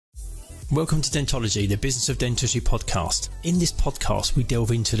Welcome to Dentology, the Business of Dentistry podcast. In this podcast, we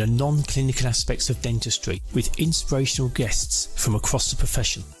delve into the non-clinical aspects of dentistry with inspirational guests from across the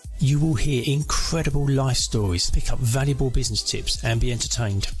profession. You will hear incredible life stories, pick up valuable business tips and be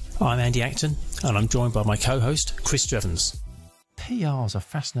entertained. I'm Andy Acton and I'm joined by my co-host, Chris Evans. PR is a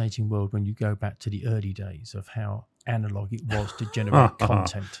fascinating world when you go back to the early days of how analog it was to generate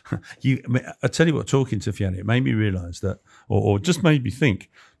content. I tell you what, talking to Fiona, it made me realise that, or just made me think,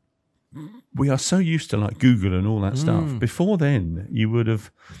 we are so used to like Google and all that stuff. Before then, it would have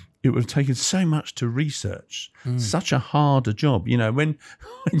taken so much to research, such a harder job. You know, when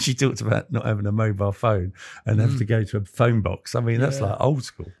she talked about not having a mobile phone and having to go to a phone box, I mean, that's like old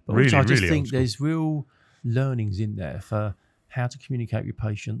school. But really, I just think there's real learnings in there for how to communicate with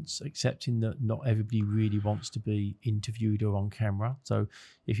patients, accepting that not everybody really wants to be interviewed or on camera. So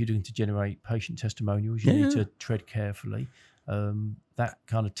if you're doing to generate patient testimonials, you need to tread carefully. That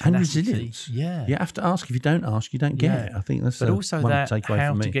kind of tenacity. And resilience. Yeah. You have to ask. If you don't ask, you don't get it. I think that's also one that takeaway how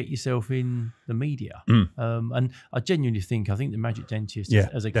from me. to get yourself in the media. And I genuinely think the Magic Dentist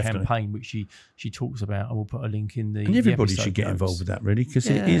as a campaign, which she talks about, and we'll put a link in the And everybody the should get notes. involved with that, really, because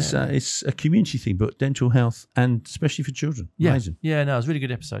it is it's a community thing, but dental health, and especially for children. Amazing. Yeah, no, it was a really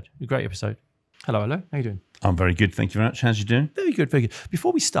good episode. A great episode. Hello. How you doing? I'm very good, thank you very much. How's you doing? Very good.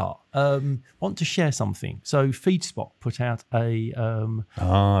 Before we start, want to share something. So FeedSpot put out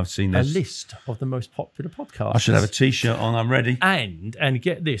I've seen a this. list of the most popular podcasts. I should have a T-shirt on. I'm ready. And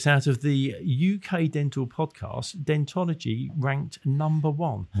get this, out of the UK dental podcasts, Dentology ranked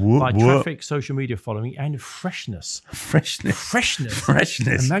 #1 by traffic, social media following, and freshness. Freshness.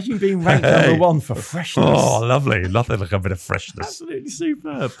 Imagine being ranked #1 for freshness. Oh, lovely. Nothing like a bit of freshness. Absolutely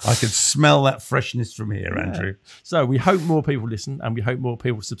superb. I can smell that freshness from here, Andrew. So we hope more people listen and we hope more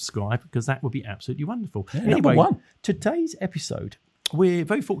people subscribe, because that would be absolutely wonderful. Yeah, anyway, #1. Today's episode, we're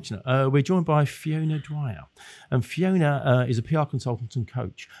very fortunate. We're joined by Fiona Dwyer. And Fiona is a PR consultant and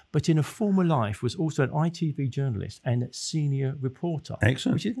coach, but in a former life was also an ITV journalist and senior reporter.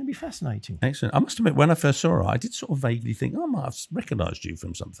 Excellent. Which is going to be fascinating. Excellent. I must admit, when I first saw her, I did sort of vaguely think, I might have recognised you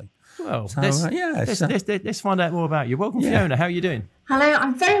from something. Well, So, let's find out more about you. Welcome, Fiona. How are you doing? Hello,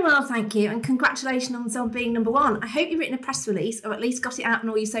 I'm very well, thank you, and congratulations on being #1. I hope you've written a press release, or at least got it out on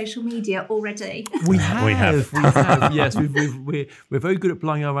all your social media already. We have. Yes, we're very good at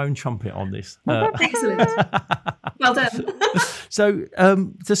blowing our own trumpet on this. Excellent. Well done. So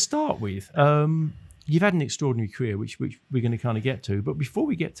to start with, you've had an extraordinary career, which we're going to kind of get to. But before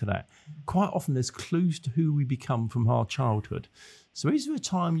we get to that, quite often there's clues to who we become from our childhood. So is there a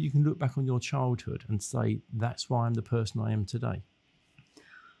time you can look back on your childhood and say, that's why I'm the person I am today?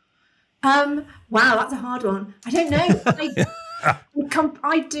 Wow, that's a hard one. I don't know.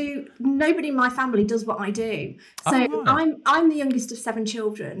 I do. Nobody in my family does what I do. So I'm the youngest of 7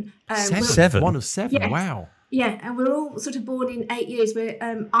 children. Seven? One of 7. Yes. Wow. Yeah, and we're all sort of born in 8 years.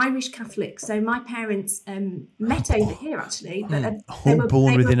 We're Irish Catholics, so my parents met over here actually. But All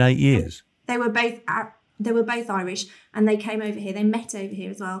born within 8 years? They were both Irish, and they came over here. They met over here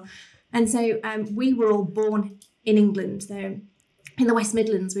as well, and so we were all born in England. So in the West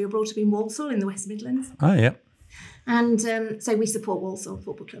Midlands, we were brought up in Walsall in the West Midlands. Oh, yeah. And so we support Walsall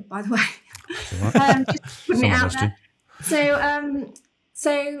Football Club, by the way. Just putting it out there.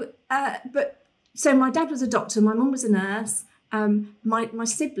 So my dad was a doctor, my mum was a nurse. My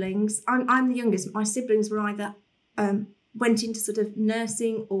siblings, I'm the youngest. My siblings were either went into sort of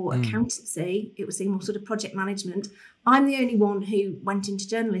nursing or accountancy. It was more sort of project management. I'm the only one who went into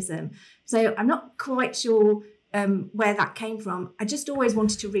journalism. So I'm not quite sure where that came from. I just always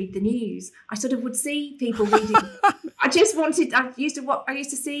wanted to read the news. I sort of would see people reading. I used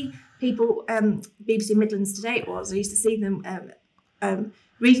to see people, BBC Midlands Today it was. I used to see them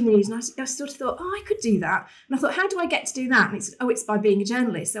reading the news, and I sort of thought, I could do that. And I thought, how do I get to do that? And it's by being a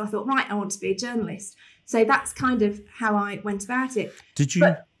journalist. So I thought, right, I want to be a journalist. So that's kind of how I went about it. Did you?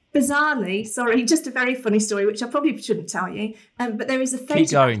 But bizarrely, sorry, just a very funny story, which I probably shouldn't tell you. But there is a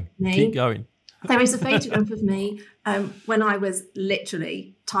photograph of me. Keep going. There is a photograph of me when I was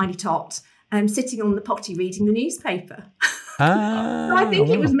literally tiny tot, sitting on the potty reading the newspaper. So I think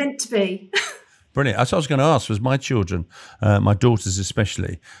it was meant to be. Brilliant. That's what I was going to ask, was my children, my daughters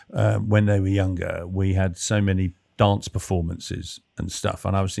especially, when they were younger, we had so many dance performances and stuff.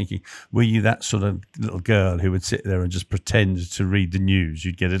 And I was thinking, were you that sort of little girl who would sit there and just pretend to read the news?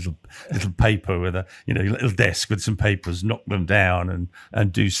 You'd get a little paper with a little desk with some papers, knock them down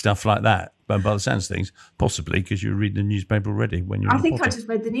and do stuff like that. But by the sounds of things, possibly because you were reading the newspaper already when you were I think I just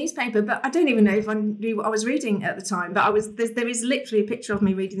read the newspaper, but I don't even know if I knew what I was reading at the time. But there is literally a picture of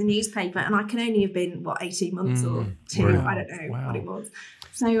me reading the newspaper, and I can only have been 18 months or 2. Wow. I don't know what it was.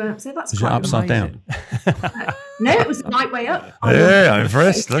 So that's was quite it upside amazing. down. No, it was the right way up. Yeah, I'm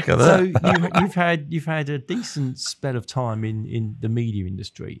impressed. Look at that. So you've had a decent spell of time in the media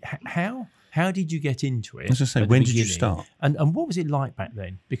industry. How did you get into it? I was going to say, when did you start? And what was it like back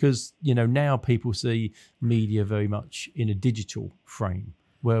then? Because, now people see media very much in a digital frame,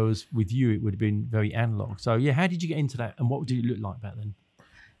 whereas with you, it would have been very analog. So, how did you get into that? And what did it look like back then?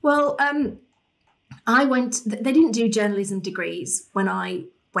 Well, they didn't do journalism degrees when I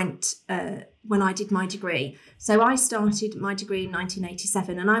did my degree. So I started my degree in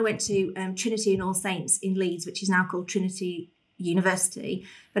 1987, and I went to Trinity and All Saints in Leeds, which is now called Trinity University,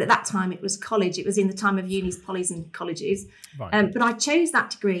 but at that time it was college. It was in the time of unis, polys and colleges. Right. But I chose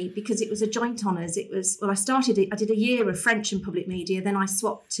that degree because it was a joint honours. I did a year of French and public media, then I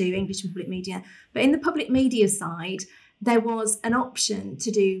swapped to English and public media. But in the public media side, there was an option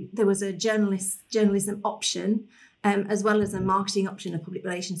there was a journalism option, as well as a marketing option, a public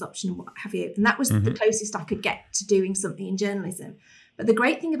relations option, and what have you. And that was the closest I could get to doing something in journalism. But the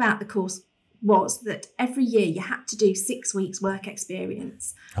great thing about the course was that every year you had to do 6 weeks work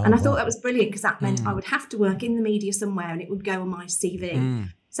experience. And I thought that was brilliant because that meant I would have to work in the media somewhere and it would go on my CV.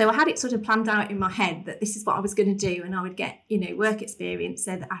 So I had it sort of planned out in my head that this is what I was going to do, and I would get, work experience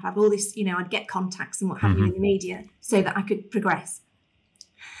so that I'd have all this, I'd get contacts and what have you in the media so that I could progress.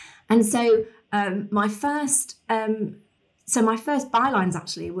 And so my first bylines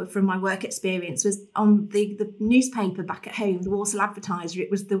actually were from my work experience was on the newspaper back at home, the Walsall Advertiser. It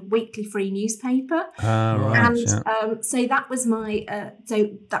was the weekly free newspaper. Right, and so that was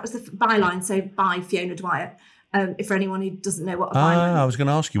that was the byline. So by Fiona Dwyer. For anyone who doesn't know what a byline is. I was going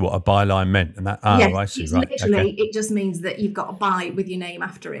to ask you what a byline meant. And that, yes, I see, right. Literally, it just means that you've got a by with your name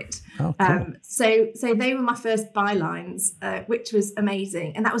after it. Oh, cool. So they were my first bylines, which was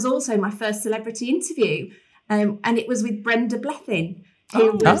amazing. And that was also my first celebrity interview. And it was with Brenda Blethyn,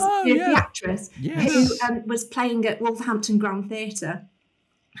 who was the actress, who was playing at Wolverhampton Grand Theatre.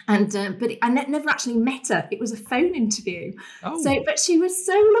 And but I never actually met her. It was a phone interview. But she was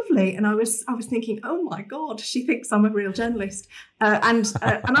so lovely, and I was thinking, oh my God, she thinks I'm a real journalist, and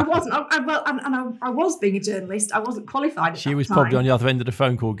I wasn't. I was being a journalist. I wasn't qualified. She was probably on the other end of the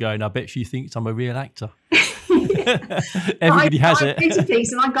phone call, going, "I bet she thinks I'm a real actor." Everybody has it. I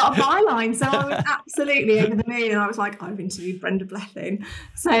piece and I got a byline, so I was absolutely over the moon. And I was like, I've interviewed Brenda Blethyn.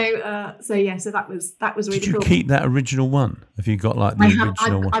 So that was really cool. Did you keep that original one? Have you got like the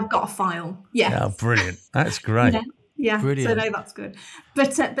original one? I've got a file. Yeah. Oh, brilliant! That's great. Yeah. Brilliant. So no, that's good.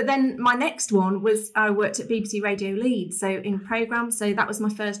 But then my next one was I worked at BBC Radio Leeds, so in programmes. So that was my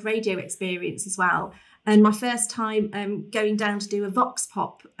first radio experience as well. And my first time going down to do a Vox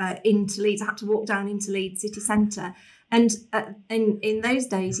Pop into Leeds, I had to walk down into Leeds city centre. And in those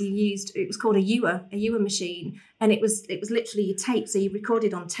days, it was called a ewer machine, and it was literally your tape. So you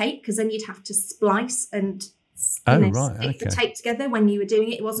recorded on tape, because then you'd have to splice and stick the tape together when you were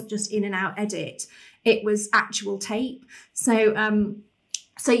doing it. It wasn't just in and out edit; it was actual tape. So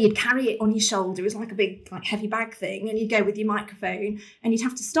you'd carry it on your shoulder. It was like a big, heavy bag thing, and you'd go with your microphone, and you'd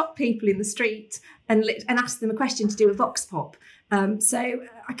have to stop people in the street and ask them a question to do a Vox Pop. So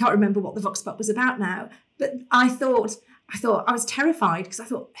I can't remember what the Vox Pop was about now, but I thought I was terrified, because I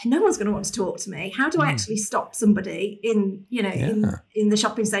thought no one's going to want to talk to me. How do I actually stop somebody in the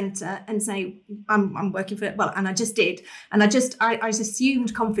shopping centre and say I'm working for it? Well, and I just did, and I just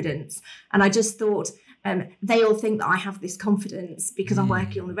assumed confidence, and I just thought. They all think that I have this confidence because I'm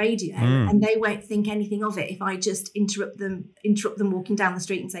working on the radio, and they won't think anything of it if I just interrupt them walking down the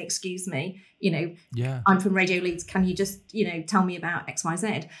street and say, "Excuse me, I'm from Radio Leeds. Can you just tell me about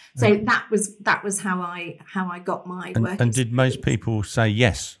XYZ?" So that was how I got my work. And did most people say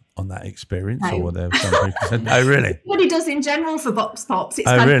yes on that experience, or were there some people who said, "Oh, really"? Everybody does in general for Vox Pops. It's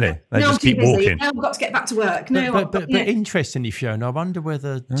really? They just keep walking. No, I've got to get back to work. But interestingly, Fiona, I wonder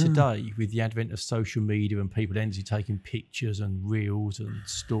whether today, with the advent of social media and people endlessly taking pictures and reels and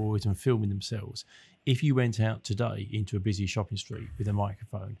stories and filming themselves, if you went out today into a busy shopping street with a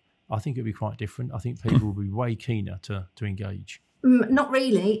microphone, I think it'd be quite different. I think people would be way keener to engage. Not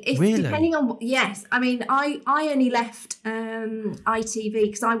really. Really? Depending on yes. I mean, I only left ITV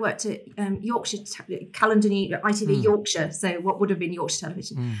because I worked at Yorkshire ITV Yorkshire, so what would have been Yorkshire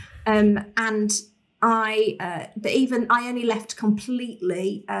Television, and I only left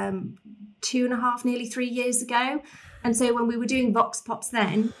completely 2.5, nearly 3 years ago. And so when we were doing Vox Pops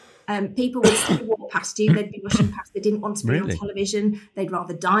then, people would still walk past you. They'd be rushing past. They didn't want to be on television. They'd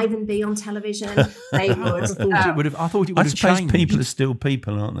rather die than be on television. They would. I thought it would have changed. People are people still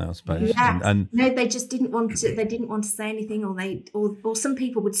people, aren't they? I suppose. Yeah. And no, they just didn't want to. They didn't want to say anything, or some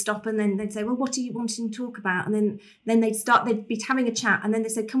people would stop and then they'd say, "Well, what are you wanting to talk about?" And then they'd be having a chat, and then they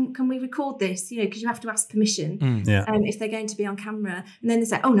said, "Can we record this? You know, because you have to ask permission if they're going to be on camera." And then they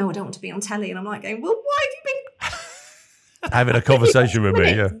say, "Oh no, I don't want to be on telly." And I'm like going, "Well, why have you been?" Having a conversation with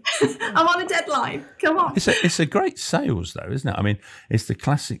me, I'm on a deadline. Come on. It's a great sales, though, isn't it? I mean, it's the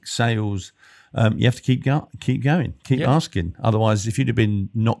classic sales. You have to keep going, keep asking. Otherwise, if you'd have been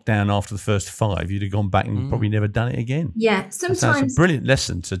knocked down after the first 5, you'd have gone back and probably never done it again. Yeah, sometimes it's a brilliant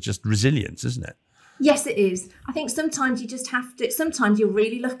lesson to just resilience, isn't it? Yes, it is. I think sometimes you just have to. Sometimes you're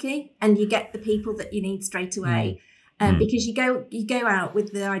really lucky and you get the people that you need straight away. Because you go out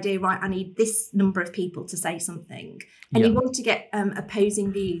with the idea, right, I need this number of people to say something, and you want to get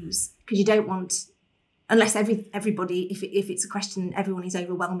opposing views, because you don't want, unless everybody, if it's a question everyone is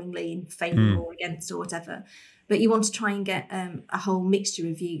overwhelmingly in favour or against or whatever, but you want to try and get a whole mixture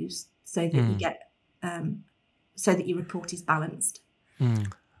of views so that you get so that your report is balanced.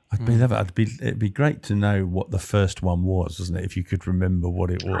 It'd be great to know what the first one was, wasn't it? If you could remember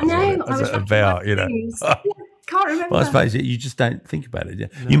what it was. I know. I was about, you know. Can't remember. Well, I suppose you just don't think about it. Yeah?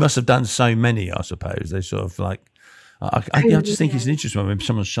 No. You must have done so many, I suppose. They sort of like, I just think it's an interesting one when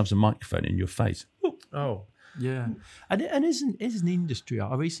someone shoves a microphone in your face. Oh, yeah. And as an industry,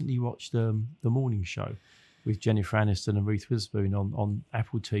 I recently watched the morning show with Jennifer Aniston and Reese Witherspoon on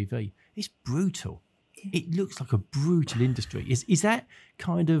Apple TV. It's brutal. It looks like a brutal industry. Is that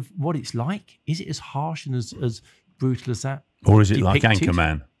kind of what it's like? Is it as harsh and as brutal as that? Or is it like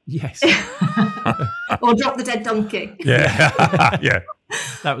Anchorman? Yes. Or Drop the Dead Donkey. Yeah. Yeah.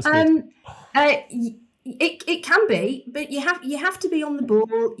 That was good. It can be, but you have to be on the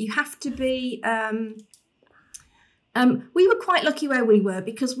ball. You have to be. We were quite lucky where we were,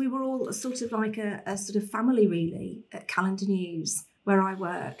 because we were all sort of like a sort of family, really, at Calendar News where I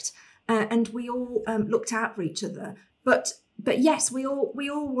worked, and we all looked out for each other. But yes, we all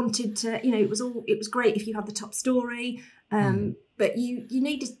wanted to. You know, it was great if you had the top story. But you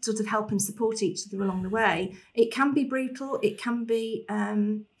need to sort of help and support each other along the way. It can be brutal. It can be.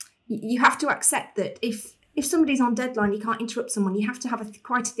 You have to accept that if somebody's on deadline, you can't interrupt someone. You have to have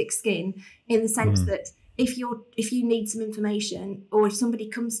quite a thick skin, in the sense that if you need some information, or if somebody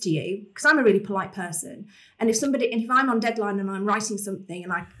comes to you, because I'm a really polite person, and if I'm on deadline and I'm writing something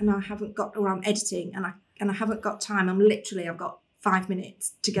and I haven't got, or I'm editing and I haven't got time, I've got 5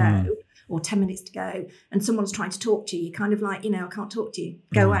 minutes to go. Or 10 minutes to go, and someone's trying to talk to you, you're kind of like, I can't talk to you,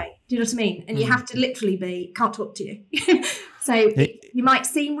 go away. Do you know what I mean? And you have to literally be, can't talk to you. So you might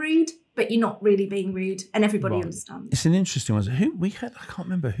seem rude, but you're not really being rude, and everybody understands. It's an interesting one. I can't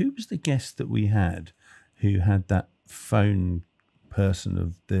remember, who was the guest that we had who had that phone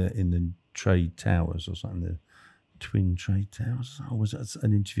person in the trade towers or something, the Twin Trade Towers. Or was it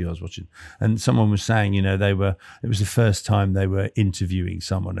an interview I was watching? And someone was saying, it was the first time they were interviewing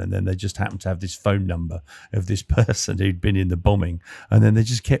someone, and then they just happened to have this phone number of this person who'd been in the bombing, and then they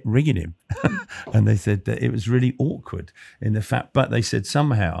just kept ringing him. And they said that it was really awkward in the fact, but they said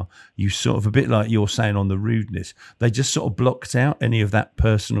somehow you sort of, a bit like you're saying on the rudeness, they just sort of blocked out any of that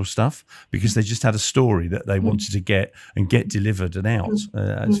personal stuff, because they just had a story that they wanted to get delivered and out.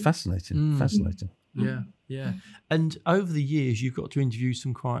 It's fascinating. Yeah. And over the years, you've got to interview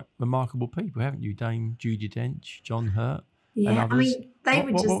some quite remarkable people, haven't you? Dame Judi Dench, John Hurt, and others. I mean, they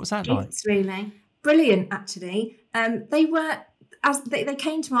were just what was that like? Really brilliant, actually. They were, they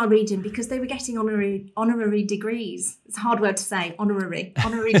came to our region because they were getting honorary degrees. It's a hard word to say, honorary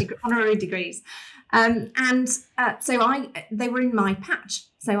degrees. So they were in my patch.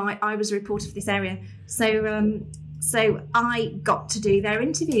 So I was a reporter for this area. So I got to do their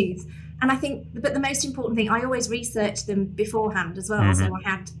interviews. And I think, but the most important thing, I always researched them beforehand as well. So I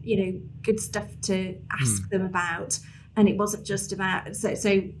had, good stuff to ask them about, and it wasn't just about,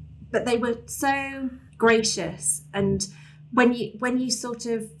 but they were so gracious. And when you sort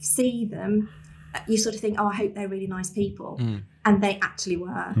of see them, you sort of think, oh, I hope they're really nice people. And they actually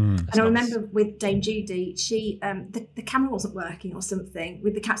were. And I remember with Dame Judi, she the camera wasn't working or something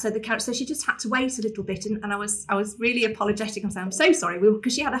with the so she just had to wait a little bit, and I was really apologetic. I'm so sorry,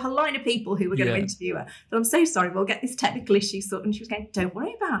 because she had a whole line of people who were going to interview her. But I'm so sorry, we'll get this technical issue sorted. And she was going, don't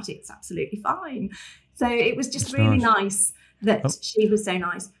worry about it, it's absolutely fine. So it was just really nice that she was so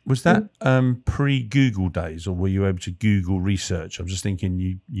nice. Was that pre-Google days, or were you able to Google research? I'm just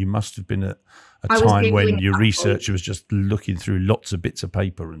thinking you must have been at a time when your researcher was just looking through lots of bits of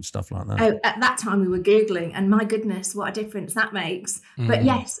paper and stuff like that. Oh, at that time we were Googling, and my goodness, what a difference that makes. But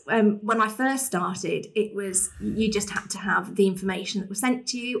yes, when I first started, it was, you just had to have the information that was sent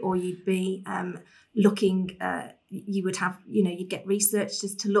to you, or you'd be looking, you would have, you'd get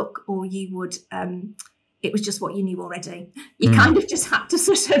researchers to look, or you would, it was just what you knew already. You kind of just had to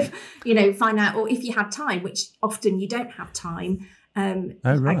sort of, find out, or if you had time, which often you don't have time, I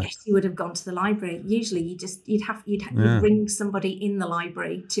guess you would have gone to the library. Usually you'd ring somebody in the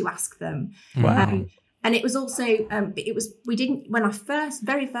library to ask them. Wow. And it was also, when I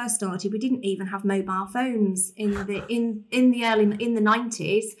very first started, we didn't even have mobile phones in the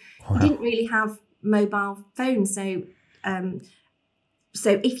 90s. Wow. We didn't really have mobile phones. So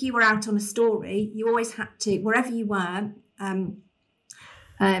if you were out on a story, you always had to, wherever you were,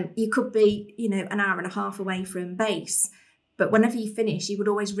 you could be, an hour and a half away from base. But whenever you finish, you would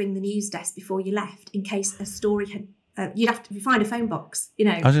always ring the news desk before you left in case a story had, you'd have to find a phone box, I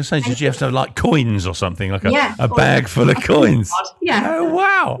was going to say, did you have to have like coins or something, like a bag full of coins? Yeah. Oh,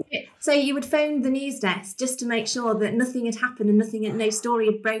 wow. So you would phone the news desk just to make sure that nothing had happened and no story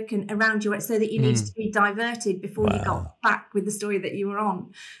had broken around you, so that you needed to be diverted before you got back with the story that you were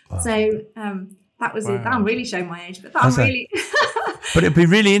on. Wow. So that was it. I'm really showing my age, but I'm really... But it'd be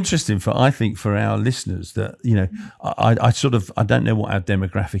really interesting for our listeners that, I don't know what our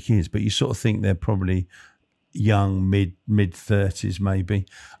demographic is, but you sort of think they're probably young, mid 30s maybe.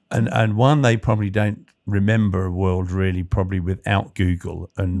 And one, they probably don't remember a world really probably without Google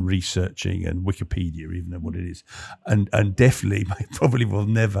and researching and Wikipedia, even though what it is. And definitely probably will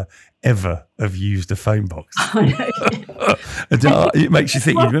never, ever have used a phone box. It makes you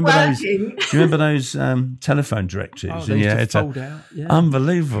think. Do you remember those telephone directives? Fold out. Yeah.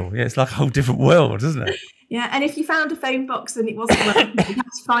 Unbelievable. Yeah, it's like a whole different world, isn't it? Yeah, and if you found a phone box and it wasn't working, you had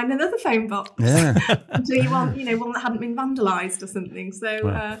to find another phone box. Yeah. Until you want, one that hadn't been vandalised or something. So,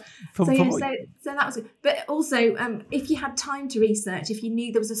 so that was it. But also, if you had time to research, if you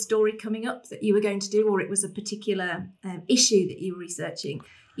knew there was a story coming up that you were going to do, or it was a particular issue that you were researching,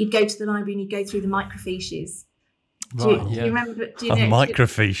 you'd go to the library and you'd go through the microfiches. Do you remember?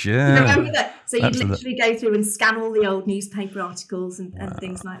 Microfiche, yeah. Do you remember that? So you'd literally go through and scan all the old newspaper articles and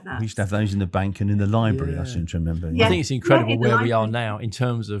things like that. We used to have those in the bank and in the library, I seem to remember. Yeah. I think it's incredible where we are now in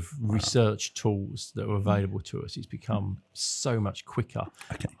terms of research tools that are available to us. It's become so much quicker.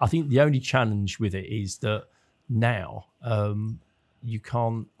 Okay. I think the only challenge with it is that now you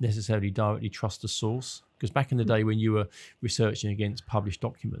can't necessarily directly trust the source. Because back in the day when you were researching against published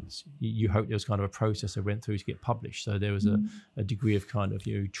documents, you hoped there was kind of a process that went through to get published. So there was a degree of kind of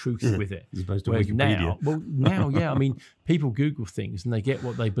truth with it. As opposed to Whereas Wikipedia. now, I mean, people Google things and they get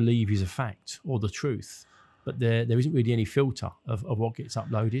what they believe is a fact or the truth. But there isn't really any filter of what gets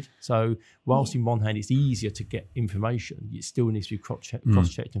uploaded. So whilst in one hand it's easier to get information, it still needs to be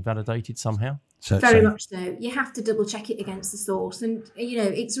cross-checked and validated somehow. Very much so. You have to double check it against the source, and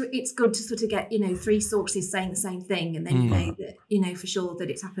it's good to sort of get 3 sources saying the same thing, and then you know for sure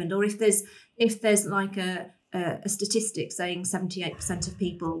that it's happened. Or if there's like a statistic saying 78% of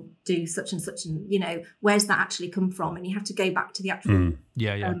people do such and such, and where's that actually come from? And you have to go back to the actual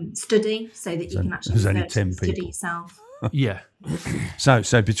study so that you can actually study yourself. Yeah.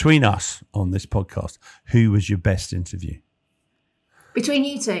 So between us on this podcast, who was your best interview? Between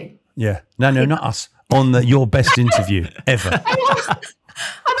you two? Yeah. No, not us. On your best interview ever. I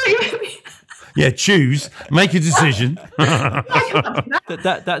know you mean. Yeah, choose. Make a decision.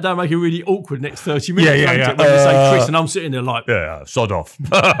 That'll make it really awkward next 30 minutes. Yeah. When you say Chris and I'm sitting there like... Yeah, sod off.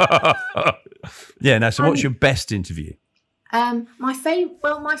 So what's your best interview? My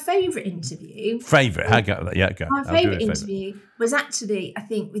favourite interview... Favourite? Go. My favourite interview was actually, I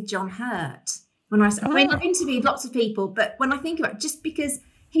think, with John Hurt. I've interviewed lots of people, but when I think about it, just because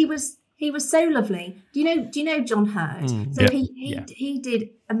he was so lovely. Do you know John Hurt? So he did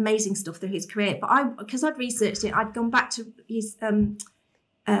amazing stuff through his career. But because I'd researched it, I'd gone back to his some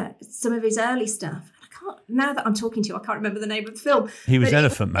of his early stuff. Now that I'm talking to you, I can't remember the name of the film. He was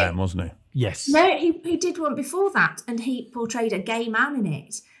Elephant Man, wasn't he? Yes. No, he did one before that, and he portrayed a gay man in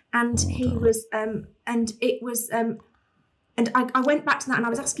it. And and I went back to that and I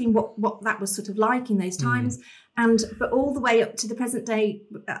was asking what that was sort of like in those times. But all the way up to the present day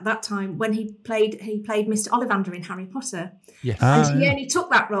at that time when he played Mr. Ollivander in Harry Potter. Yes. And he only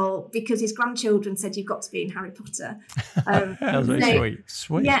took that role because his grandchildren said, you've got to be in Harry Potter. That was very sweet.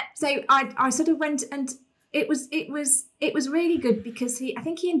 Sweet. Yeah. So I sort of went, and it was really good because I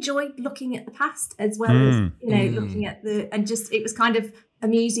think he enjoyed looking at the past as well as looking at it was kind of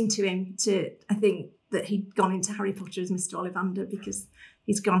amusing to him I think that he'd gone into Harry Potter as Mr. Ollivander because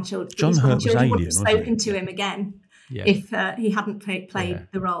his grandchildren would have spoken to him again if he hadn't played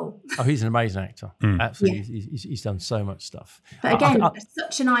the role. Oh, he's an amazing actor. Absolutely, he's done so much stuff. But again,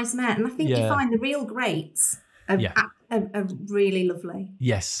 such a nice man, and I think you find the real greats are really lovely.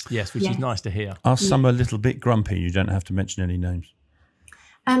 Yes, which is nice to hear. Are some a little bit grumpy? You don't have to mention any names.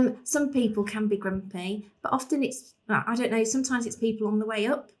 Some people can be grumpy, but often it's, I don't know, sometimes it's people on the way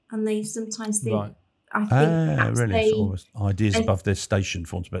up and they sometimes think, right. I think really? It's ideas above their station,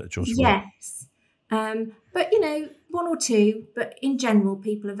 for want of a better choice. Yes. But, one or two, but in general,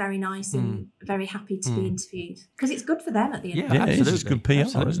 people are very nice and very happy to be interviewed because it's good for them at the end of the day. Absolutely. It's good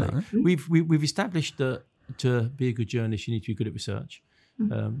PR, isn't it? We've established that to be a good journalist, you need to be good at research.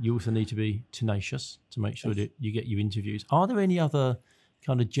 You also need to be tenacious to make sure that you get your interviews. Are there any other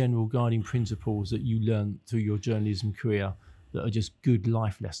kind of general guiding principles that you learned through your journalism career that are just good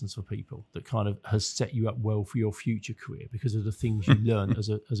life lessons for people that kind of has set you up well for your future career because of the things you learn as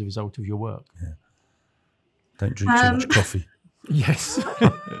a result of your work? Yeah. Don't drink too much coffee. Yes.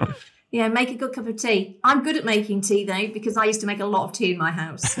 Yeah, make a good cup of tea. I'm good at making tea though because I used to make a lot of tea in my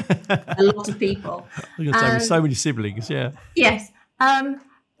house. A lot of people. I'm going to say with so many siblings, yeah. Yes. But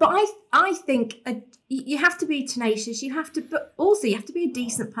I think you have to be tenacious. But also you have to be a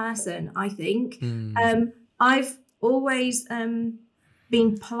decent person, I think. I've always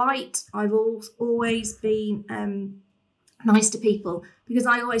been polite. I've always been nice to people because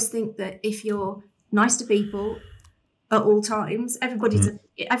I always think that if you're nice to people at all times,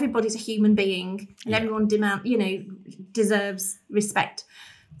 everybody's a human being and everyone deserves respect.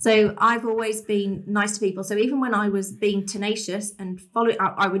 So I've always been nice to people. So even when I was being tenacious and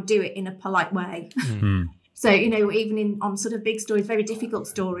I would do it in a polite way. So, even on sort of big stories, very difficult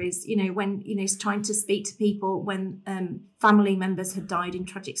stories, when, trying to speak to people when family members had died in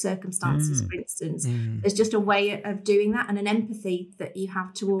tragic circumstances, for instance, there's just a way of doing that and an empathy that you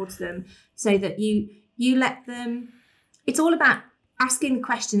have towards them so that you let them. It's all about asking the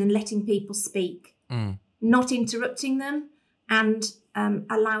question and letting people speak, not interrupting them and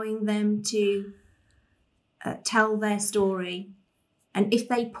allowing them to tell their story. And if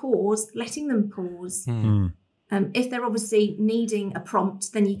they pause, letting them pause. If they're obviously needing a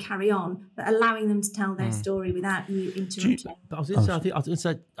prompt, then you carry on, but allowing them to tell their story without you interrupting. But I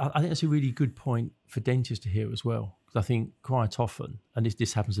think that's a really good point for dentists to hear as well. Because I think quite often, and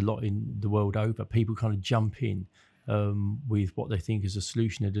this happens a lot in the world over, people kind of jump in with what they think is a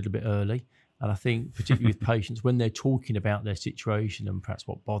solution a little bit early. And I think particularly with patients, when they're talking about their situation and perhaps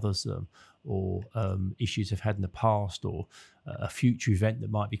what bothers them or issues they've had in the past or a future event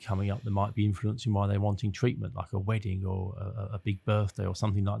that might be coming up that might be influencing why they're wanting treatment, like a wedding or a big birthday or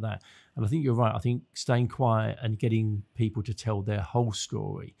something like that. And I think you're right. I think staying quiet and getting people to tell their whole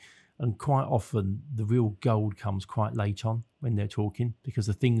story. And quite often the real gold comes quite late on when they're talking because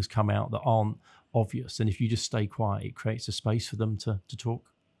the things come out that aren't obvious. And if you just stay quiet, it creates a space for them to talk.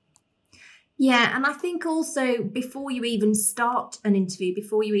 Yeah, and I think also before you even start an interview,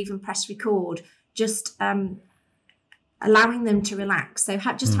 before you even press record, just allowing them to relax. So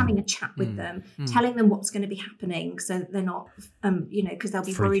having a chat with them, telling them what's going to be happening, so that they're not, because they'll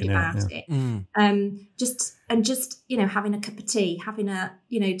be worried about it. Just having a cup of tea,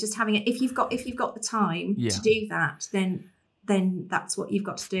 if you've got the time to do that, then that's what you've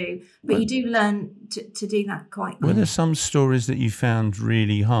got to do. But you do learn to do that quite well. Were there some stories that you found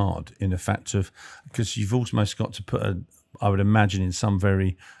really hard in the fact of, because you've almost got to put I would imagine in some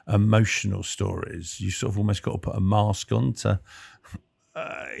very emotional stories, you sort of almost got to put a mask on to,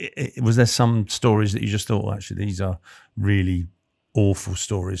 was there some stories that you just thought, actually, these are really awful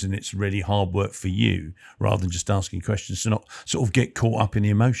stories and it's really hard work for you rather than just asking questions to not sort of get caught up in the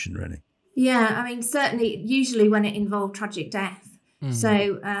emotion, really? Yeah, I mean, certainly, usually when it involved tragic death.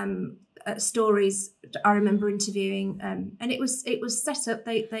 So stories, I remember interviewing, and it was set up.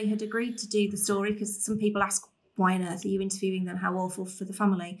 They had agreed to do the story because some people ask, why on earth are you interviewing them? How awful for the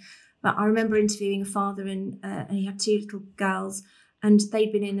family. But I remember interviewing a father and he had two little girls and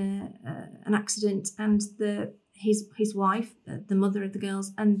they'd been in an accident and his wife, the mother of the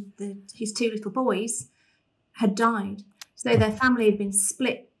girls, and his two little boys had died. So their family had been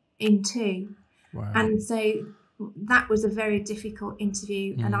split in two. Wow. And so that was a very difficult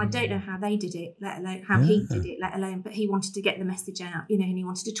interview, and I don't know how they did it, let alone how he did it, let alone, but he wanted to get the message out, and he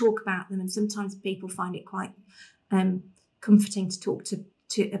wanted to talk about them, and sometimes people find it quite comforting to talk to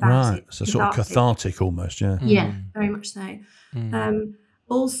about it. So sort of cathartic almost, Yeah, very much so.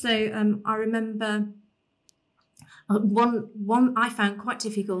 Also, I remember One I found quite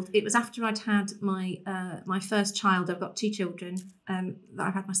difficult. It was after I'd had my first child. I've got 2 children that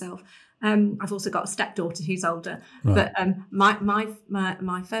I've had myself. I've also got a stepdaughter who's older. Right. But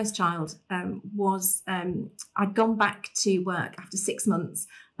my first child was I'd gone back to work after 6 months,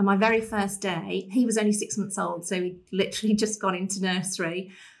 and my very first day, he was only 6 months old, so he'd literally just gone into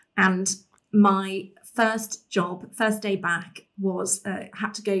nursery, and my first day back was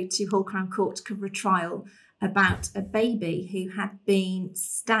had to go to Hull Crown Court to cover a trial about a baby who had been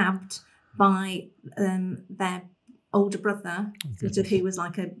stabbed by their older brother, sort of, who was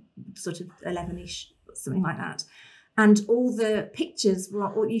like a sort of 11-ish, something like that. And all the pictures,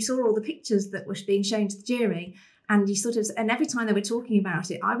 you saw all the pictures that were being shown to the jury, and you sort of, and every time they were talking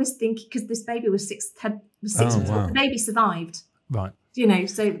about it, I was thinking, because this baby was six months old, the baby survived. Right. You know,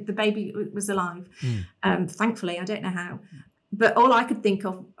 so the baby was alive. Thankfully, I don't know how. But all I could think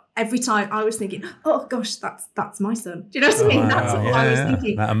of every time, I was thinking, oh gosh, that's my son. Do you know what I mean? That's all I was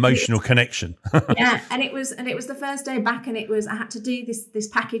thinking. That emotional connection. Yeah, and it was the first day back, and I had to do this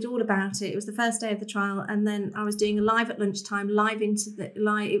package all about it. It was the first day of the trial, and then I was doing a live at lunchtime,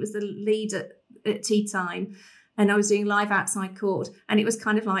 it was the lead at tea time. And I was doing live outside court, and it was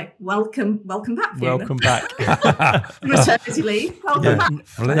kind of like, welcome back, Fiona. Welcome back. Maternity leave. Welcome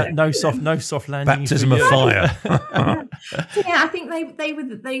back. No soft landing. Baptism of fire. So yeah, I think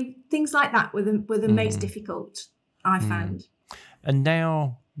they things like that were the most difficult, I found. And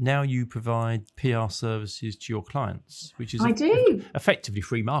now you provide PR services to your clients, which is effectively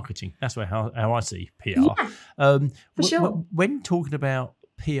free marketing. That's how I see PR. Yeah, for sure. When talking about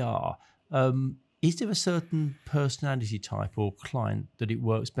PR, is there a certain personality type or client that it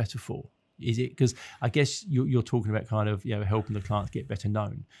works better for? Is it, because I guess you're talking about kind of, helping the clients get better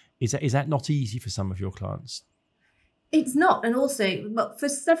known. Is that not easy for some of your clients? It's not, and also, but for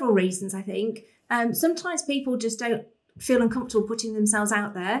several reasons, I think. Sometimes people just don't feel uncomfortable putting themselves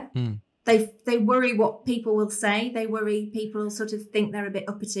out there. They worry what people will say. They worry people sort of think they're a bit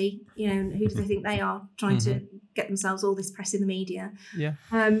uppity. Who do they think they are, trying to get themselves all this press in the media? Yeah.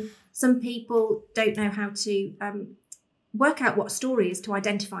 Some people don't know how to work out what a story is, to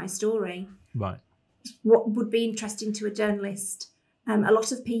identify a story. Right. What would be interesting to a journalist? A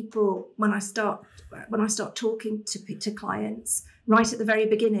lot of people, when I start talking to clients right at the very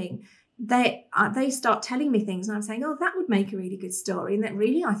beginning, they start telling me things, and I'm saying, oh, that would make a really good story, and that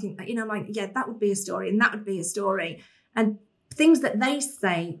really, I think that, I'm like, yeah, that would be a story, and that would be a story, and things that they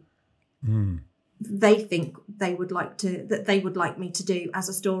say. They think they would like me to do as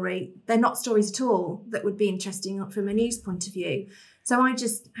a story. They're not stories at all that would be interesting from a news point of view. So I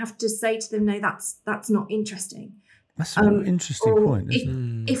just have to say to them, no, that's not interesting. That's an interesting point.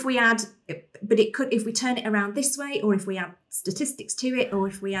 If we add, but it could, if we turn it around this way, or if we add statistics to it, or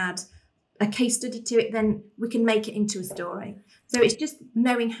if we add a case study to it, then we can make it into a story. So it's just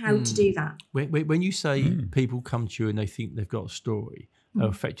knowing how to do that. When you say people come to you and they think they've got a story,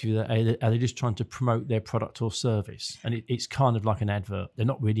 effectively, are they just trying to promote their product or service? And it's kind of like an advert. They're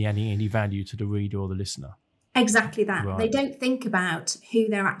not really adding any value to the reader or the listener. Exactly that. Right. They don't think about who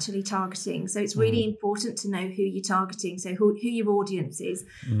they're actually targeting. So it's really important to know who you're targeting, so who your audience is.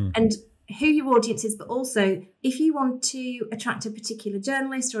 And who your audience is, but also if you want to attract a particular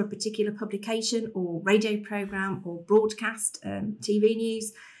journalist or a particular publication or radio program or broadcast TV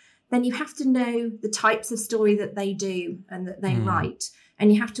news, then you have to know the types of story that they do and that they write.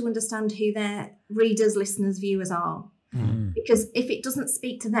 And you have to understand who their readers, listeners, viewers are. Because if it doesn't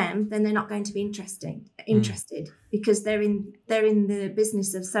speak to them, then they're not going to be interested because they're in the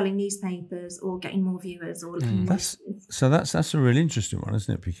business of selling newspapers or getting more viewers or looking more. That's a really interesting one,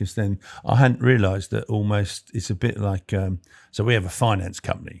 isn't it? Because then I hadn't realised that almost it's a bit like so we have a finance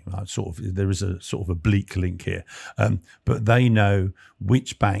company. There is a sort of a oblique link here, but they know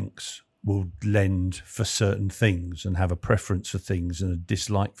which banks will lend for certain things and have a preference for things and a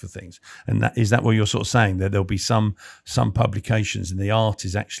dislike for things. And is that what you're sort of saying, that there'll be some publications and the art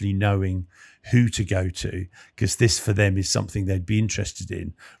is actually knowing who to go to, because this for them is something they'd be interested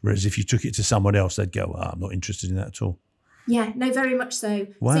in, whereas if you took it to someone else, they'd go, I'm not interested in that at all. Yeah, no, very much so.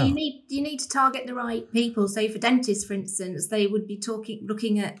 Wow. So you need to target the right people. So for dentists, for instance, they would be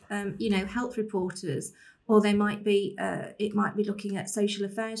looking at health reporters, or they might be looking at social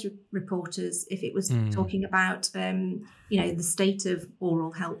affairs reporters if it was talking about the state of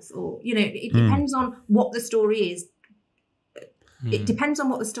oral health, or it depends on what the story is. It depends on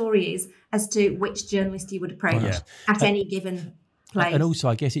what the story is as to which journalist you would approach at any given place. And also,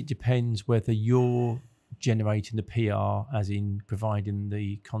 I guess it depends whether you're generating the PR, as in providing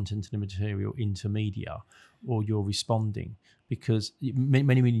the content and the material into media, or you're responding. because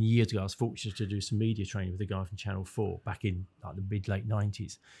many years ago I was fortunate to do some media training with a guy from Channel 4 back in like the mid-late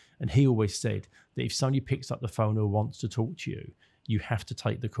 90s, and he always said that if somebody picks up the phone or wants to talk to you, you have to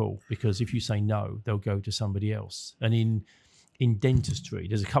take the call, because if you say no, they'll go to somebody else. And in dentistry,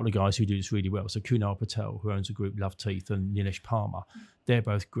 there's a couple of guys who do this really well. So Kunal Patel, who owns a group, Love Teeth, and Nilesh Palmer, they're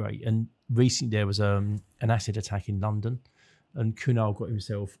both great. And recently there was an acid attack in London, and Kunal got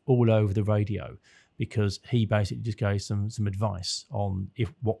himself all over the radio because he basically just gave some advice on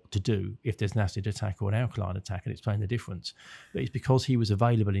what to do if there's an acid attack or an alkaline attack, and explain the difference. But it's because he was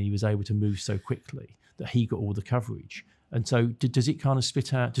available and he was able to move so quickly that he got all the coverage. And so does it kind of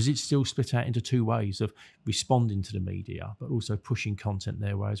split out, does it still split out into two ways of responding to the media, but also pushing content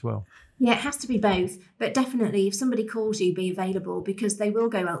their way as well? Yeah, it has to be both. But definitely, if somebody calls you, be available, because they will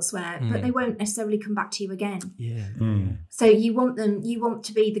go elsewhere, but they won't necessarily come back to you again. Yeah. So you want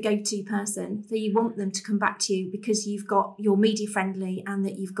to be the go-to person. So you want them to come back to you because you're media friendly and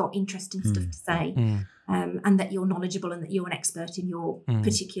that you've got interesting stuff to say, and that you're knowledgeable and that you're an expert in your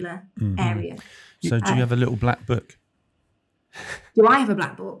particular area. So do you have a little black book? Do I have a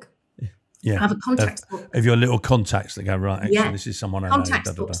black book? Yeah. I have a contacts book. Have your little contacts that go, right, actually, this is someone I know.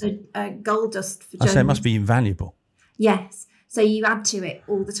 Contacts books are gold dust for I journalists. say it must be invaluable. Yes. So you add to it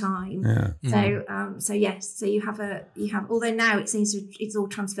all the time. Yeah. So yes. So you have although now it seems it's all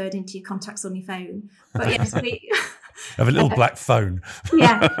transferred into your contacts on your phone. But yes, Have a little black phone.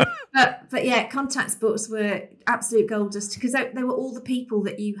 Yeah. But yeah, contacts books were absolute gold dust, because they were all the people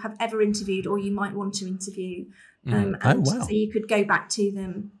that you have ever interviewed or you might want to interview. So you could go back to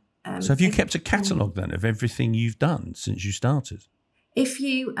them. So have you kept a catalogue then of everything you've done since you started? If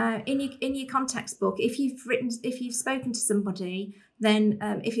you in your contacts book, if you've spoken to somebody, then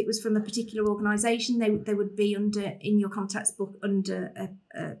if it was from a particular organisation, they would be in your contacts book under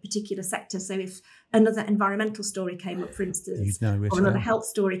a particular sector. So if another environmental story came up, for instance, or another health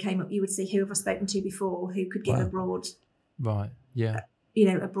story came up, you would see who have I spoken to before, who could give a broad,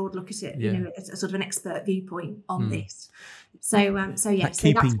 a broad look at it, a sort of an expert viewpoint on this. So yes,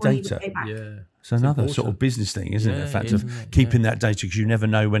 keeping data. So another important sort of business thing, isn't it? The fact of it? keeping that data, because you never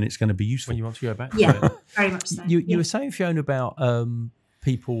know when it's going to be useful. When you want to go back. Yeah, very much so. You were saying, Fiona, about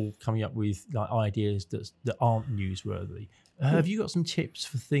people coming up with like ideas that aren't newsworthy. Have you got some tips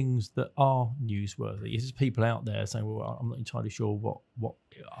for things that are newsworthy? Is there people out there saying, well, I'm not entirely sure what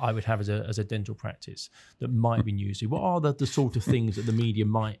I would have as a dental practice that might be newsworthy? What are the sort of things that the media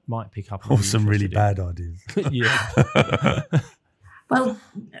might pick up on? Or some really bad ideas. Yeah. Well,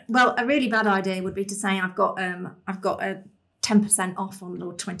 a really bad idea would be to say I've got a 10% off on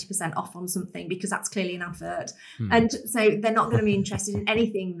or 20% off on something, because that's clearly an advert, and so they're not going to be interested in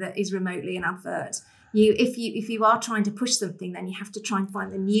anything that is remotely an advert. If you are trying to push something, then you have to try and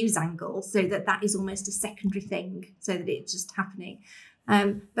find the news angle, so that is almost a secondary thing, so that it's just happening.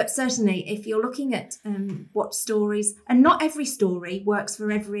 But certainly, if you're looking at what stories, and not every story works for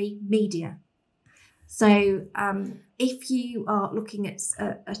every media. So if you are looking at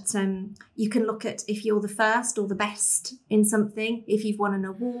you can look at if you're the first or the best in something, if you've won an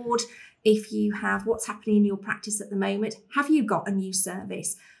award, if you have what's happening in your practice at the moment, have you got a new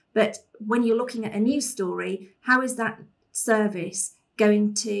service? But when you're looking at a news story, how is that service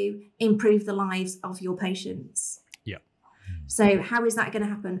going to improve the lives of your patients? Yeah. So how is that going to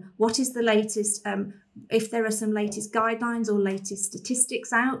happen? What is the latest? If there are some latest guidelines or latest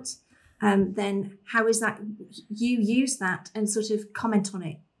statistics out, then how is that you use that and sort of comment on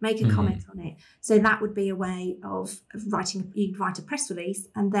it, make a comment on it. So that would be a way of writing. You'd write a press release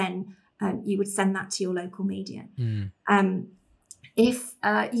and then you would send that to your local media. If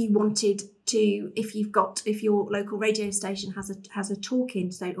you wanted to, if your local radio station has a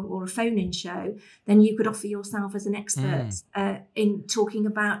talk-in or a phone-in show, then you could offer yourself as an expert in talking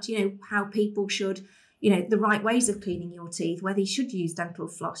about, how people should, the right ways of cleaning your teeth, whether you should use dental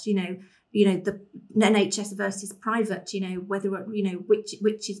floss, the NHS versus private, whether,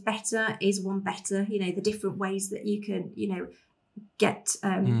 which is better, is one better, the different ways that you can, get,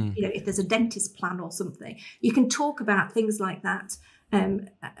 if there's a dentist plan or something, you can talk about things like that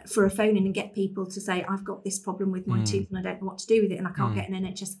for a phone in and get people to say, I've got this problem with my tooth and I don't know what to do with it and I can't get an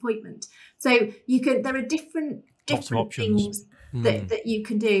NHS appointment. So there are different things that you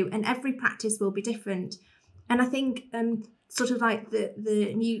can do, and every practice will be different. And I think sort of like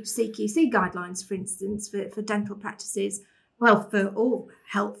the new CQC guidelines, for instance, for dental practices, well, for all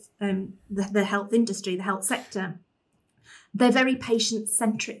health, the health industry, the health sector, they're very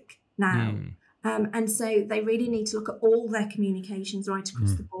patient-centric now. And so they really need to look at all their communications right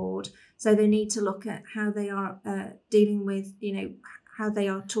across the board. So they need to look at how they are dealing with, they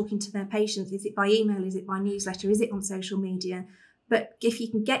are talking to their patients. Is it by email? Is it by newsletter? Is it on social media? But if you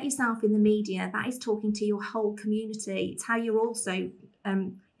can get yourself in the media, that is talking to your whole community. It's how you're also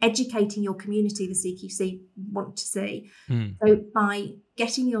educating your community, the CQC want to see. So by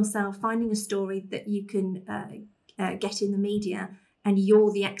getting yourself, finding a story that you can get in the media, and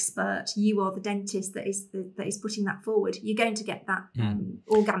you're the expert, you are the dentist that is putting that forward, you're going to get that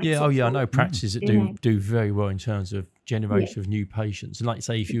organic. Yeah, I know practices that do very well in terms of generation of new patients. And like you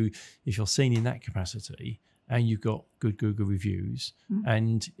say, if you're seen in that capacity and you've got good Google reviews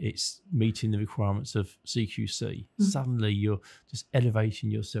and it's meeting the requirements of CQC, suddenly you're just elevating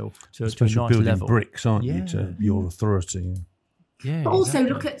yourself to a nice building level. Bricks, aren't you, to your authority? Yeah, but also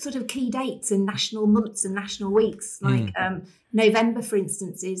look at sort of key dates and national months and national weeks. Like November, for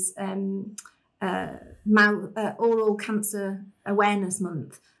instance, is Oral Cancer Awareness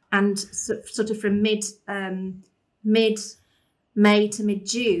Month, and sort of from mid May to mid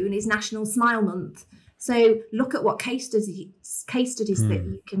June is National Smile Month. So look at what case studies that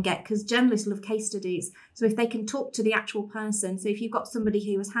you can get, because journalists love case studies. So if they can talk to the actual person, so if you've got somebody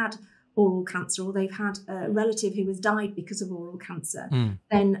who has had oral cancer, or they've had a relative who has died because of oral cancer,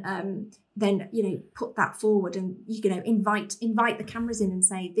 then put that forward, and invite the cameras in and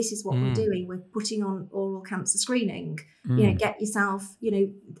say, this is what we're doing. We're putting on oral cancer screening. Get yourself,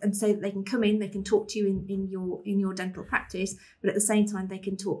 and so that they can come in, they can talk to you in your dental practice, but at the same time they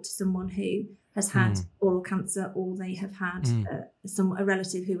can talk to someone who has had oral cancer, or they have had a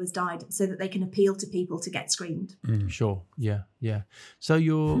relative who has died, so that they can appeal to people to get screened. Sure, yeah. So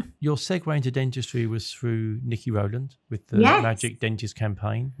your segue into dentistry was through Nikki Rowland with the Magic Dentist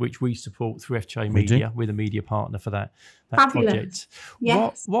campaign, which we support through FJ Media. We're the media partner for that project.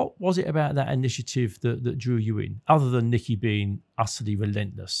 Yes. What was it about that initiative that drew you in, other than Nikki being utterly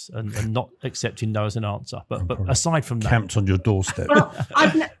relentless and not accepting no as an answer? But aside from that, camped on your doorstep. Well,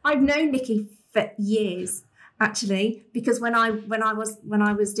 I've known Nikki for years, actually, because when I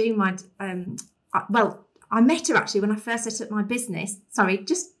was doing my I met her actually when I first set up my business. Sorry,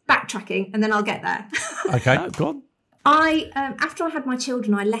 just backtracking, and then I'll get there. Okay, go on. After I had my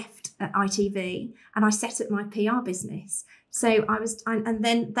children, I left ITV and I set up my PR business. So and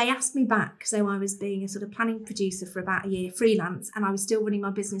then they asked me back. So I was being a sort of planning producer for about a year, freelance, and I was still running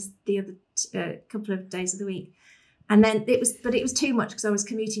my business the other couple of days of the week. And then it was too much because I was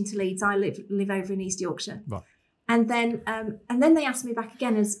commuting to Leeds. I live over in East Yorkshire. Right. And then they asked me back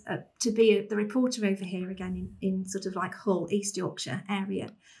again as to be the reporter over here again in sort of like Hull, East Yorkshire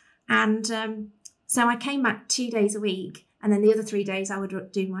area. And so I came back 2 days a week, and then the other 3 days I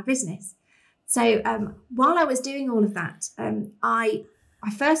would do my business. So while I was doing all of that, I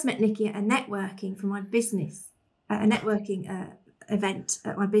first met Nikki at a networking for my business, a networking event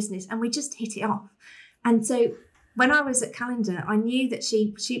at my business, and we just hit it off. And so when I was at Calendar, I knew that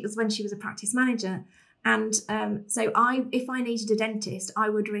she was when she was a practice manager. And so if I needed a dentist, I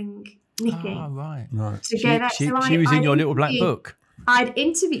would ring Nikki. Oh, right. To go there. She was in your little black book. I'd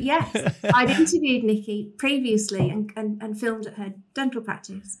interviewed Nikki previously and filmed at her dental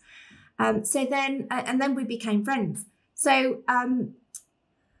practice. So then, and then we became friends. So,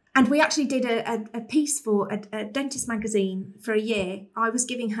 and we actually did a piece for a dentist magazine for a year. I was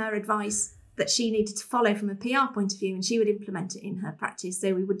giving her advice that she needed to follow from a PR point of view, and she would implement it in her practice.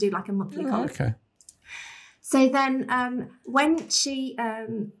 So we would do like a monthly column. Okay. So then when she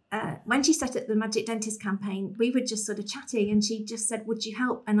set up the Magic Dentist campaign, we were just sort of chatting, and she just said, would you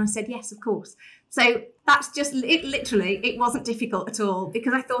help? And I said, yes, of course. So that's just literally, it wasn't difficult at all,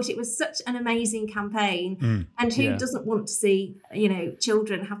 because I thought it was such an amazing campaigin. And who doesn't want to see,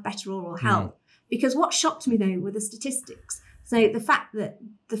 children have better oral health? Because what shocked me though were the statistics. So the fact that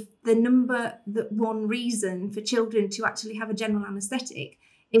the one reason for children to actually have a general anaesthetic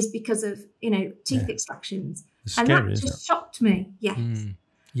is because of, teeth extractions. Scary, and that just shocked me. Yes.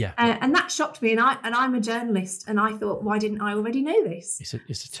 Yeah. And that shocked me. And I'm a journalist, and I thought, why didn't I already know this?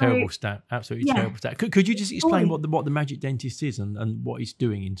 It's a terrible stat. Absolutely terrible stat. Could you just explain what the Magic Dentist is and what it's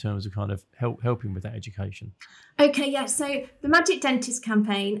doing in terms of kind of helping with that education? Okay, yeah. So the Magic Dentist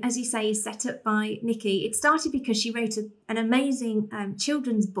campaign, as you say, is set up by Nikki. It started because she wrote an amazing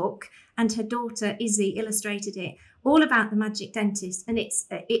children's book, and her daughter Izzy illustrated it, all about the Magic Dentist, and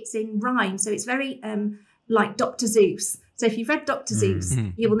it's in rhyme, so it's very like Dr. Seuss. So if you've read Dr.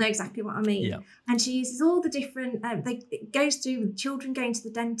 Seuss, you will know exactly what I mean. Yeah. And she uses all the different, it goes through children going to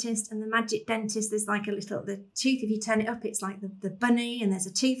the dentist and the Magic Dentist. There's like the tooth, if you turn it up, it's like the bunny, and there's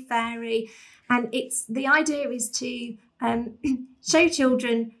a tooth fairy. And the idea is to show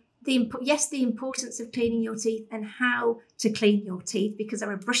children the importance of cleaning your teeth and how to clean your teeth, because there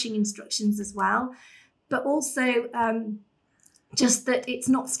are brushing instructions as well. But also just that it's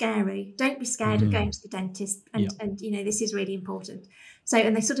not scary. Don't be scared of going to the dentist, and this is really important. So,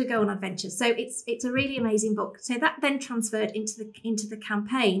 and they sort of go on adventures. So it's a really amazing book. So that then transferred into the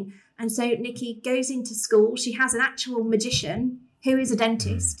campaign, and so Nikki goes into school. She has an actual magician who is a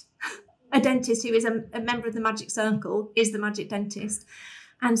dentist, a dentist who is a member of the Magic Circle, is the magic dentist.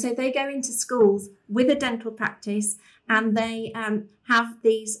 And so they go into schools with a dental practice, and they have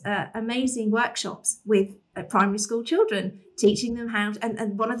these amazing workshops with primary school children, teaching them how to,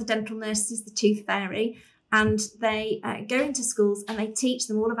 and one of the dental nurses is the tooth fairy, and they go into schools and they teach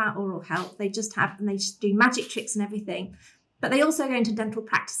them all about oral health. They just do magic tricks and everything. But they also go into dental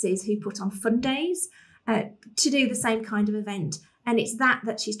practices who put on fun days to do the same kind of event. And it's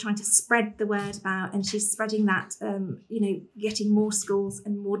that she's trying to spread the word about, and she's spreading that, getting more schools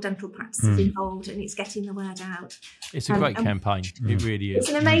and more dental practices involved, and it's getting the word out. It's a great campaign. It really is. It's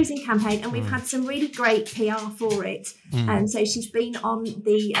an amazing campaign, and we've had some really great PR for it. And so she's been on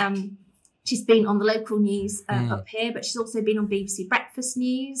the local news up here, but she's also been on BBC Breakfast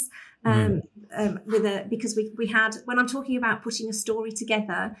News because we had, when I'm talking about putting a story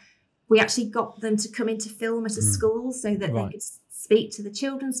together, we actually got them to come in to film at a school so that they could speak to the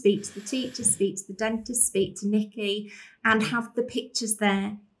children, speak to the teachers, speak to the dentist, speak to Nikki, and have the pictures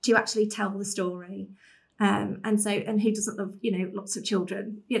there to actually tell the story. And who doesn't love, lots of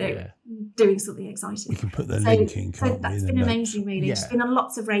children, doing something exciting. We can put the link in, can't we? That's been amazing, really. Yeah. She's been on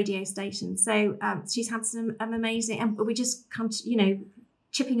lots of radio stations. So she's had some amazing, and we just come to,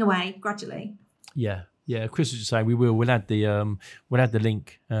 chipping away gradually. Yeah. Yeah, Chris was just saying we'll add the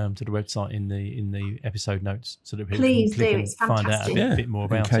link to the website in the episode notes so that people can click and find out a bit more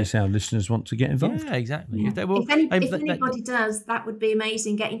about it. In case our listeners want to get involved. Yeah, exactly. Yeah. If anybody does, that would be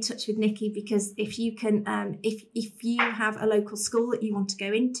amazing. Get in touch with Nikki, because if you can, if you have a local school that you want to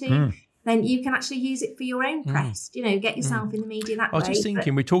go into, then you can actually use it for your own press. Get yourself in the media that way. I was just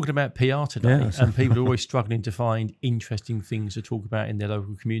thinking, we're talking about PR today, and people are always struggling to find interesting things to talk about in their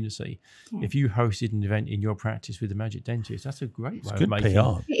local community. Yeah. If you hosted an event in your practice with the Magic Dentist, that's a great way of making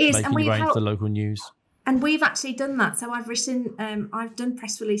your way into the local news. And we've actually done that. So I've written, I've done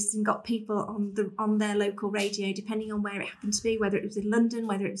press releases and got people on their local radio, depending on where it happened to be, whether it was in London,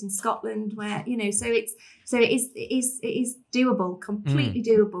 whether it was in Scotland, where so it is doable, completely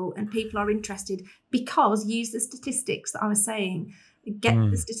doable, and people are interested because use the statistics that I was saying. Get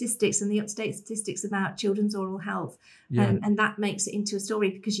the statistics and the up-to-date statistics about children's oral health, and that makes it into a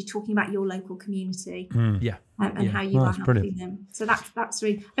story because you're talking about your local community, and how you are helping them. So that's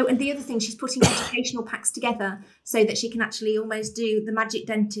really. Oh, and the other thing, she's putting educational packs together so that she can actually almost do the Magic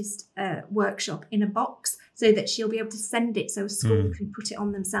Dentist workshop in a box, so that she'll be able to send it so a school can put it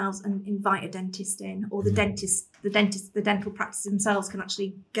on themselves and invite a dentist in, or the dental practice themselves can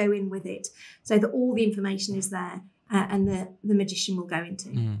actually go in with it, so that all the information is there. And the magician will go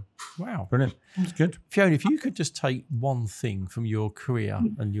into. Wow, brilliant. That's good. Fiona, if you could just take one thing from your career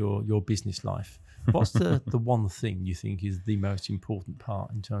and your business life, what's the one thing you think is the most important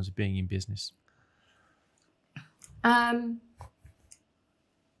part in terms of being in business?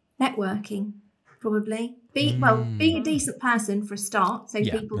 Networking, probably. Being a decent person for a start, so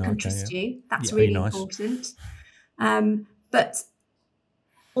people can trust you. That's really important. But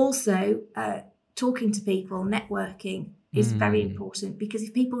also... talking to people, networking is very important, because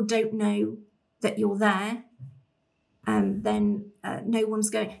if people don't know that you're there, then no one's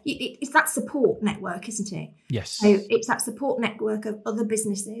going. It's that support network, isn't it? Yes. So it's that support network of other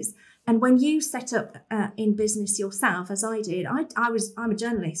businesses. And when you set up in business yourself, as I did, I'm a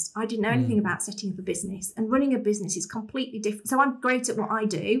journalist. I didn't know anything about setting up a business, and running a business is completely different. So I'm great at what I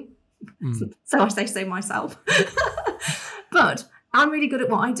do. So I say so myself. But I'm really good at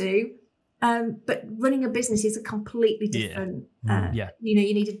what I do. But running a business is a completely different, you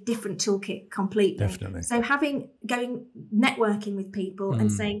need a different toolkit completely. Definitely. So networking with people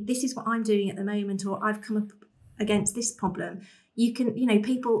and saying, this is what I'm doing at the moment, or I've come up against this problem. You can,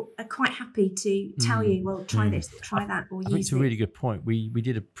 people are quite happy to tell you, well, try this, try that, or use it. I think it's a really good point. We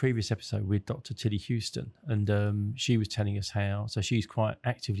did a previous episode with Dr. Tilly Houston, and she was telling us how, so she's quite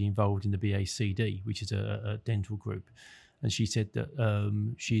actively involved in the BACD, which is a dental group. And she said that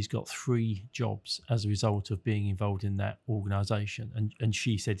she's got 3 jobs as a result of being involved in that organisation. And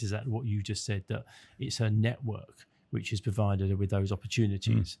she said exactly what you just said, that it's her network which has provided her with those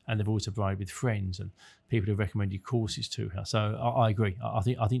opportunities. And they've also provided with friends and people who have recommended courses to her. So I agree. I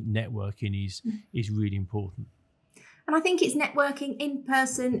think networking is really important. And I think it's networking in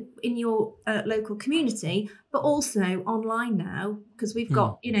person in your local community, but also online now, because we've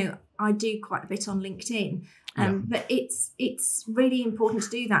got, I do quite a bit on LinkedIn. But it's really important to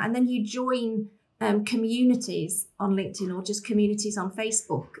do that, and then you join communities on LinkedIn or just communities on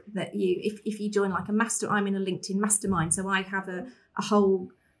Facebook that if you join like I'm in a LinkedIn mastermind, so I have a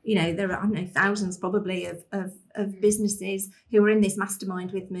whole, there are, I don't know, thousands probably of businesses who are in this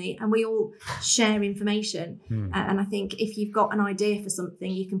mastermind with me, and we all share information. And I think if you've got an idea for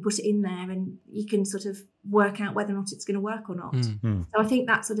something, you can put it in there and you can sort of work out whether or not it's going to work or not. So I think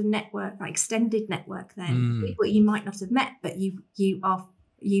that sort of network, that extended network, then people you might not have met, but you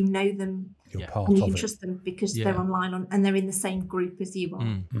know them. You're part and you of can it. trust them because they're online and they're in the same group as you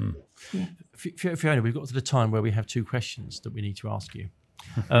are. Fiona, we've got to the time where we have two questions that we need to ask you.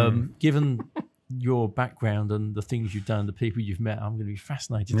 Given your background and the things you've done, the people you've met, I'm going to be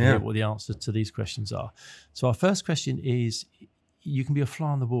fascinated to hear what the answers to these questions are. So our first question is, you can be a fly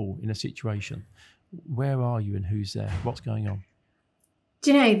on the wall in a situation. Where are you and who's there? What's going on?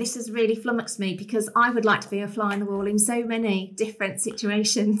 Do you know, this has really flummoxed me because I would like to be a fly on the wall in so many different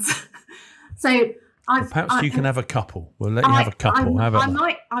situations. So perhaps you can have a couple. We'll let you have a couple.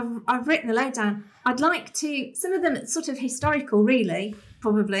 I've written a load down. I'd like to, some of them sort of historical, really,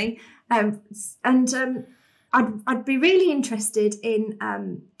 probably. I'd be really interested in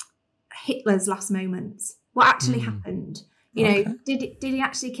Hitler's last moments. What actually happened? Did he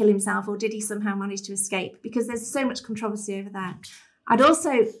actually kill himself, or did he somehow manage to escape? Because there's so much controversy over that. I'd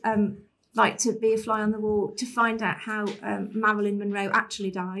also like to be a fly on the wall to find out how Marilyn Monroe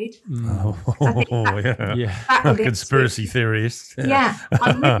actually died. Conspiracy theorist. Yeah,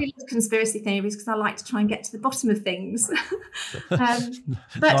 I really love conspiracy theories because I like to try and get to the bottom of things.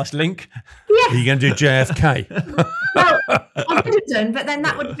 Nice link. Are you going to do JFK? Well, I could have done, but then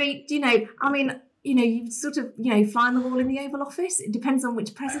that would be, you sort of, fly on the wall in the Oval Office. It depends on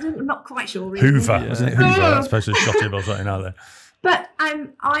which president. I'm not quite sure. Really. Hoover, wasn't it? Hoover. I suppose they shot him or something out there. But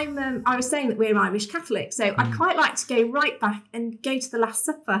I was saying that we're Irish Catholic, so I'd quite like to go right back and go to the Last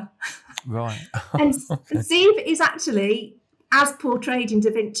Supper, right, and see if it is actually as portrayed in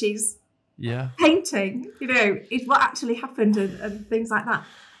Da Vinci's painting. Is what actually happened and things like that.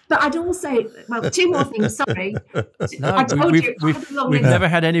 But I'd also, two more things. Sorry, we've never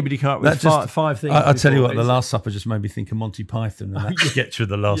had anybody come up with five things. I'll tell you what, the Last Supper just made me think of Monty Python and that sketch of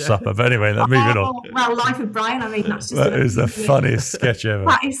the Last Supper. But anyway, moving on. Well, Life of Brian. I mean, that's just that is the funniest sketch ever.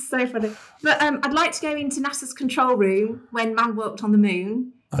 That is so funny. But I'd like to go into NASA's control room when man walked on the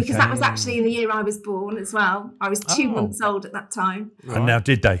moon. Because that was actually in the year I was born as well. I was 2 months old at that time. Right. And now,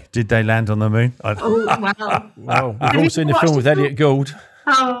 did they land on the moon? Well, we've all seen the film with Elliot Gould.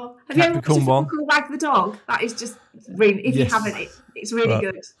 Oh, have you ever watched a film called Wag the Dog? That is just really, if you haven't, it's really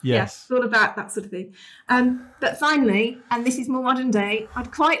good. Yes, it's all about that sort of thing. But finally, and this is more modern day,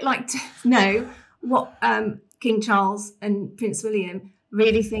 I'd quite like to know what King Charles and Prince William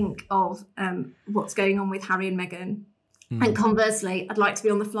really think of what's going on with Harry and Meghan. And conversely, I'd like to be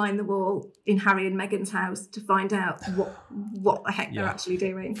on the fly in the wall in Harry and Meghan's house to find out what the heck they're actually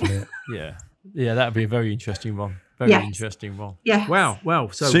doing. Yeah, that would be a very interesting one. Very interesting one. Yeah. Wow.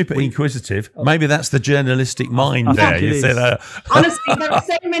 So super inquisitive. Maybe that's the journalistic mind there. You see that? Honestly, there are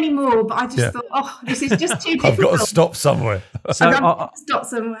so many more, but I just thought, this is just too difficult. I've got to stop somewhere.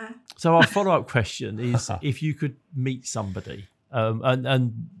 So our follow-up question is, if you could meet somebody,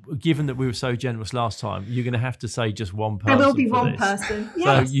 and given that we were so generous last time, you're going to have to say just one person. There will be one person.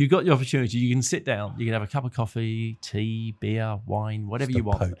 Yes. So you got the opportunity. You can sit down. You can have a cup of coffee, tea, beer, wine, whatever you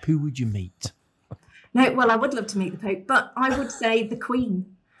want. Pope. Who would you meet? No, well, I would love to meet the Pope, but I would say the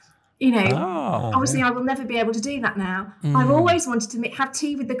Queen. Obviously, I will never be able to do that now. I've always wanted to have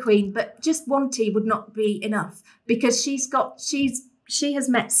tea with the Queen, but just one tea would not be enough because she has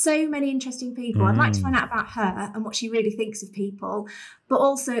met so many interesting people. I'd like to find out about her and what she really thinks of people, but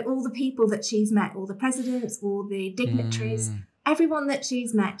also all the people that she's met, all the presidents, all the dignitaries, everyone that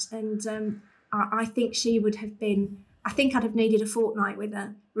she's met. And I think she would have been, I think I'd have needed a fortnight with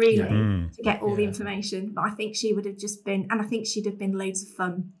her, really, to get all the information. But I think she would have just been, and I think she'd have been loads of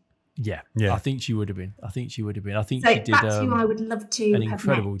fun. Yeah. I think she would have been. I think she did. So that's who I would love to an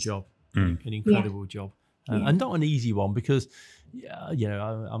incredible job. An incredible job. And not an easy one because,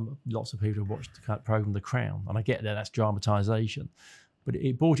 lots of people have watched the program The Crown, and I get that's dramatisation, but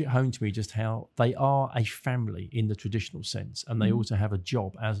it brought it home to me just how they are a family in the traditional sense, and they also have a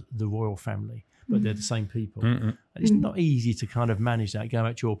job as the royal family, but they're the same people. And it's not easy to kind of manage that. Going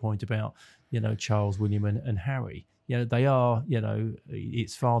back to your point about, Charles, William and Harry. They are,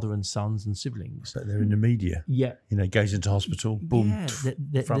 it's father and sons and siblings. But they're in the media. Yeah. Goes into hospital, boom,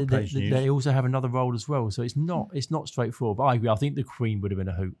 front page news. They also have another role as well. So it's not straightforward. But I agree. I think the Queen would have been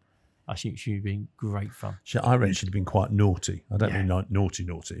a hoot. I think she'd have been great fun. I reckon she'd have been quite naughty. I don't mean like naughty,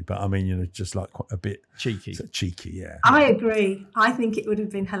 but I mean, just like quite a bit cheeky. Cheeky, yeah. I agree. I think it would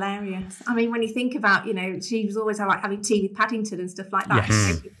have been hilarious. I mean, when you think about, she was always like having tea with Paddington and stuff like that.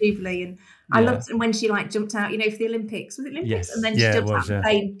 Yes. Jubilee, and I loved when she like jumped out, for the Olympics. Was it Olympics? Yes. And then she jumped out the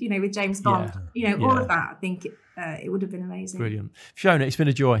plane, with James Bond. All of that. I think it would have been amazing. Brilliant. Fiona, it's been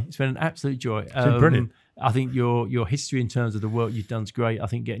a joy. It's been an absolute joy. It's been brilliant. I think your history in terms of the work you've done is great. I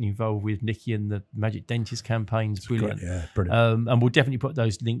think getting involved with Nikki and the Magic Dentist campaign is brilliant. Great, yeah, brilliant. And we'll definitely put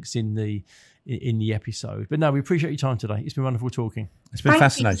those links in the episode. But no, we appreciate your time today. It's been wonderful talking. It's been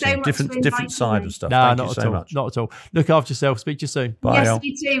fascinating. So different side of stuff. No, Thank not you at so all. much. Not at all. Look after yourself. Speak to you soon. Bye. Yes,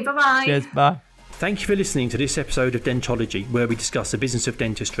 you too. Bye-bye. Cheers. Bye. Thank you for listening to this episode of Dentology, where we discuss the business of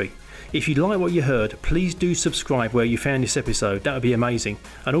dentistry. If you like what you heard, please do subscribe where you found this episode. That would be amazing.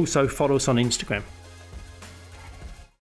 And also follow us on Instagram.